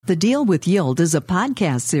The Deal with Yield is a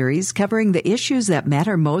podcast series covering the issues that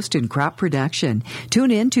matter most in crop production.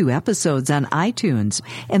 Tune in to episodes on iTunes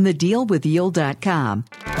and thedealwithyield.com.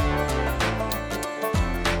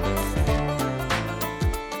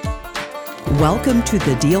 Welcome to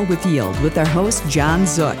The Deal with Yield with our host, Jon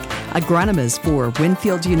Zuk, agronomist for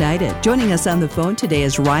WinField United. Joining us on the phone today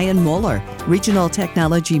is Ryan Moeller, Regional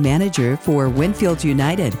Technology Manager for WinField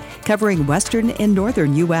United, covering Western and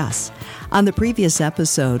Northern U.S. On the previous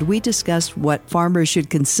episode, we discussed what farmers should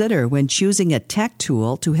consider when choosing a tech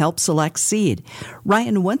tool to help select seed.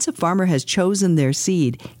 Ryan, once a farmer has chosen their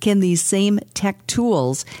seed, can these same tech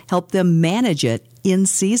tools help them manage it in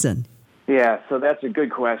season? Yeah, so that's a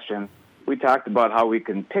good question. We talked about how we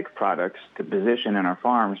can pick products to position in our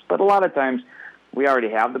farms, but a lot of times we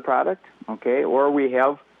already have the product, okay, or we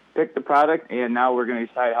have picked the product and now we're going to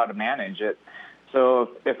decide how to manage it.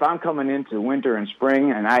 So if I'm coming into winter and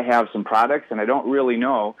spring and I have some products and I don't really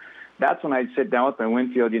know, that's when I'd sit down with my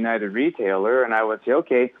WinField United retailer and I would say,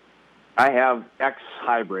 okay, I have X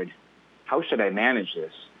hybrid. How should I manage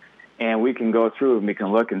this? And we can go through and we can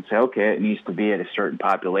look and say, okay, it needs to be at a certain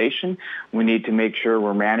population. We need to make sure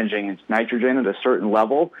we're managing its nitrogen at a certain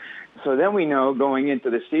level. So then we know going into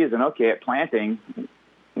the season, okay, at planting,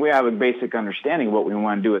 we have a basic understanding of what we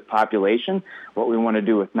want to do with population, what we want to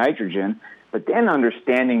do with nitrogen, but then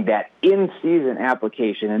understanding that in-season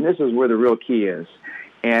application, and this is where the real key is.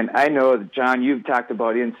 And I know that, John, you've talked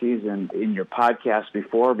about in-season in your podcast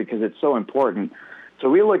before because it's so important. So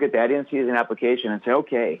we look at that in-season application and say,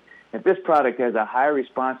 okay, if this product has a high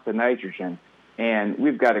response to nitrogen and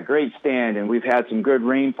we've got a great stand and we've had some good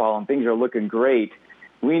rainfall and things are looking great,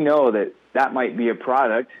 we know that that might be a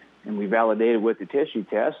product, and we validate it with the tissue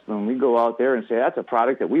test, and we go out there and say that's a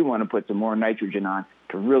product that we want to put some more nitrogen on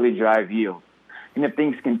to really drive yield. And if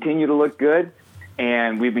things continue to look good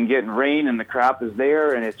and we've been getting rain and the crop is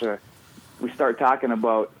there and we start talking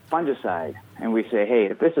about fungicide and we say, hey,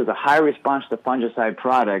 if this is a high response to fungicide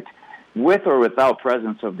product, with or without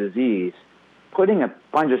presence of disease, putting a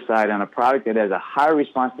fungicide on a product that has a high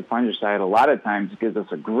response to fungicide a lot of times gives us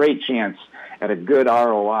a great chance at a good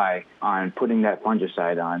ROI on putting that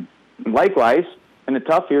fungicide on. Likewise, in a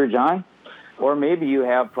tough year, John, or maybe you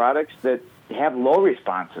have products that have low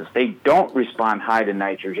responses. They don't respond high to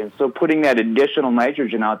nitrogen. So putting that additional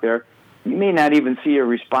nitrogen out there, you may not even see a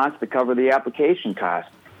response to cover the application cost.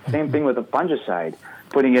 Same thing with a fungicide.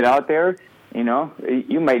 Putting it out there,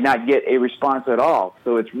 you might not get a response at all.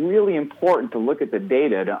 So it's really important to look at the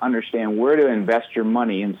data to understand where to invest your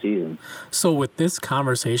money in season. So with this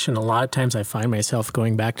conversation, a lot of times I find myself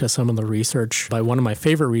going back to some of the research by one of my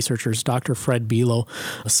favorite researchers, Dr. Fred Below,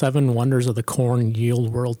 7 Wonders of the Corn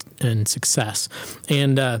Yield World and Success.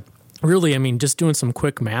 And really, just doing some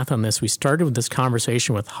quick math on this, we started with this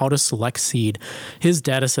conversation with how to select seed. His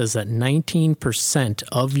data says that 19%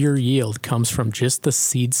 of your yield comes from just the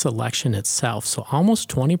seed selection itself. So almost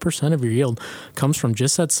 20% of your yield comes from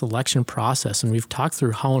just that selection process. And we've talked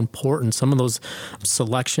through how important some of those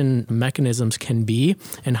selection mechanisms can be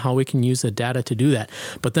and how we can use the data to do that.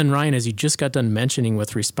 But then, Ryan, as you just got done mentioning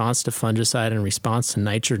with response to fungicide and response to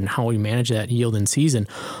nitrogen, how we manage that yield in season,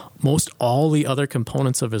 most all the other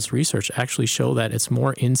components of his research actually show that it's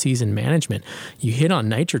more in-season management. You hit on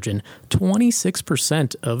nitrogen,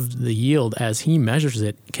 26% of the yield as he measures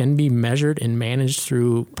it can be measured and managed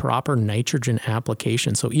through proper nitrogen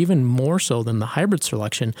application. So even more so than the hybrid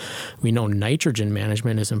selection, we know nitrogen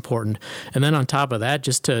management is important. And then on top of that,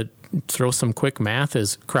 just to throw some quick math,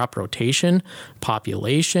 is crop rotation,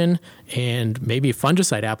 population, and maybe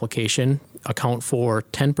fungicide application account for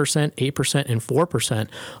 10%, 8%, and 4%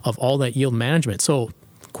 of all that yield management. So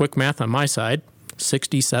quick math on my side,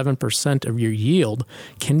 67% of your yield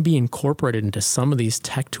can be incorporated into some of these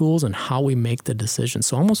tech tools and how we make the decision.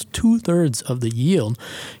 So almost 2/3 of the yield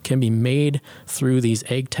can be made through these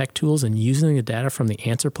ag tech tools and using the data from the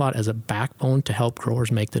answer plot as a backbone to help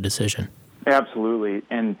growers make the decision. Absolutely.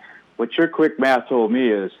 And what your quick math told me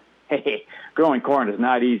is, hey, growing corn is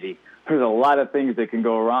not easy. There's a lot of things that can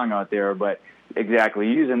go wrong out there, but exactly,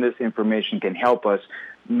 using this information can help us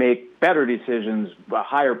make better decisions a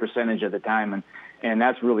higher percentage of the time, and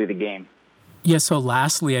that's really the game. Yeah, so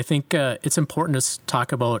lastly, I think it's important to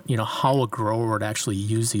talk about, how a grower would actually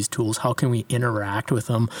use these tools. How can we interact with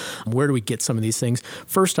them? Where do we get some of these things?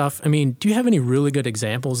 First off, do you have any really good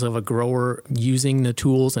examples of a grower using the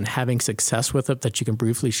tools and having success with it that you can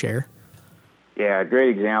briefly share? Yeah, great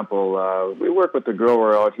example. We work with a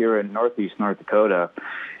grower out here in northeast North Dakota,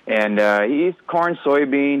 and he's corn,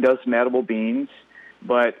 soybean, does some edible beans.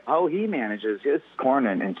 But how he manages his corn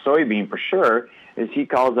and soybean for sure is he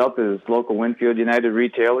calls up his local WinField United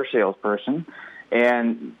retailer salesperson,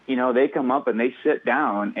 And, they come up and they sit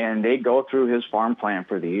down and they go through his farm plan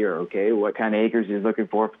for the year, okay, what kind of acres he's looking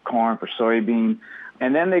for corn, for soybean.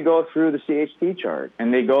 And then they go through the CHT chart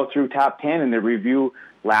and they go through top 10 and they review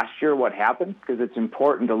last year what happened, because it's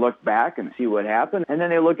important to look back and see what happened. And then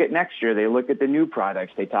they look at next year. They look at the new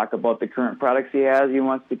products. They talk about the current products he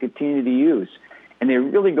wants to continue to use. And they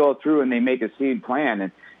really go through and they make a seed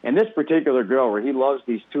plan. And this particular grower, he loves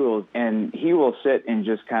these tools, and he will sit and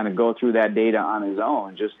just kind of go through that data on his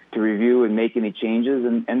own just to review and make any changes.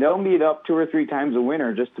 And they'll meet up 2 or 3 times a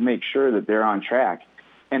winter just to make sure that they're on track.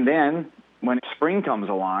 And then when spring comes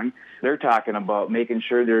along, they're talking about making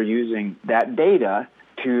sure they're using that data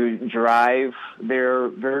to drive their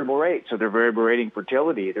variable rate. So their variable rating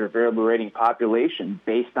fertility, their variable rating population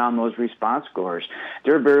based on those response scores,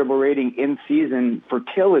 their variable rating in-season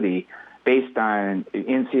fertility based on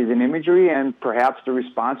in-season imagery and perhaps the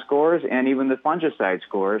response scores and even the fungicide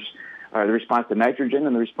scores, the response to nitrogen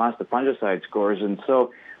and the response to fungicide scores. And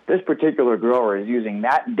so this particular grower is using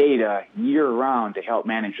that data year-round to help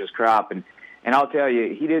manage his crop. And I'll tell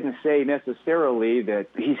you, he didn't say necessarily that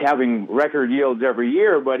he's having record yields every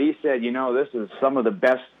year, but he said, this is some of the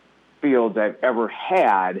best fields I've ever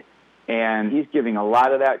had. And he's giving a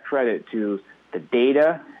lot of that credit to the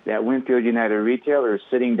data that WinField United retailer is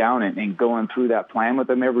sitting down and going through that plan with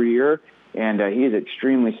them every year. And he's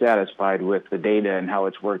extremely satisfied with the data and how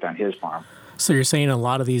it's worked on his farm. So you're saying a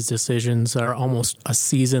lot of these decisions are almost a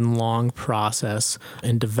season-long process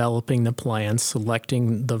in developing the plants,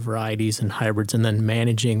 selecting the varieties and hybrids, and then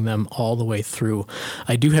managing them all the way through.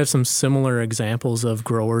 I do have some similar examples of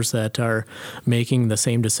growers that are making the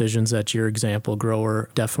same decisions that your example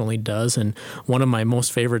grower definitely does. And one of my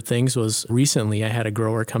most favorite things was recently I had a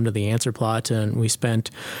grower come to the answer plot, and we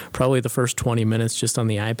spent probably the first 20 minutes just on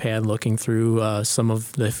the iPad looking through some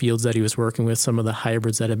of the fields that he was working with, some of the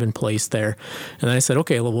hybrids that had been placed there. And then I said,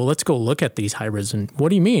 okay, well, let's go look at these hybrids. And what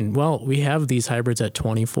do you mean? Well, we have these hybrids at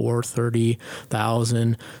 24,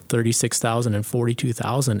 30,000, 36,000, and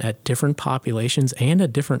 42,000 at different populations and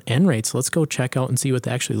at different N rates. Let's go check out and see what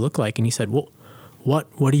they actually look like. And he said, well, what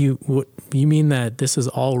do you mean that this is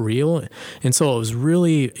all real? And so it was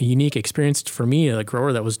really a unique experience for me, a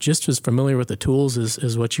grower that was just as familiar with the tools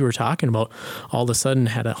as what you were talking about, all of a sudden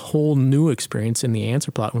had a whole new experience in the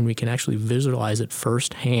answer plot when we can actually visualize it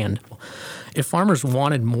firsthand. If farmers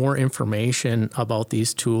wanted more information about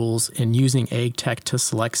these tools and using ag tech to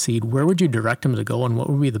select seed, where would you direct them to go, and what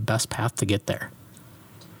would be the best path to get there?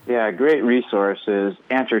 Yeah, a great resource is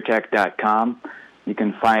answertech.com. You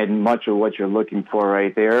can find much of what you're looking for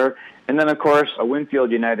right there. And then, of course, a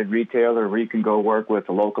WinField United retailer where you can go work with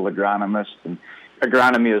a local agronomist. And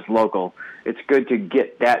agronomy is local. It's good to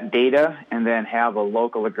get that data and then have a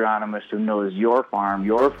local agronomist who knows your farm,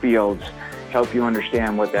 your fields, help you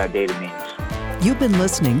understand what that data means. You've been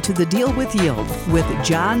listening to The Deal with Yield with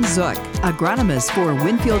Jon Zuk, agronomist for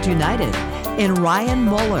WinField United, and Ryan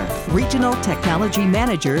Moeller, Regional Technology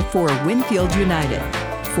Manager for WinField United.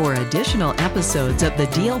 For additional episodes of The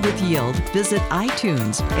Deal with Yield, visit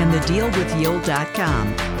iTunes and thedealwithyield.com.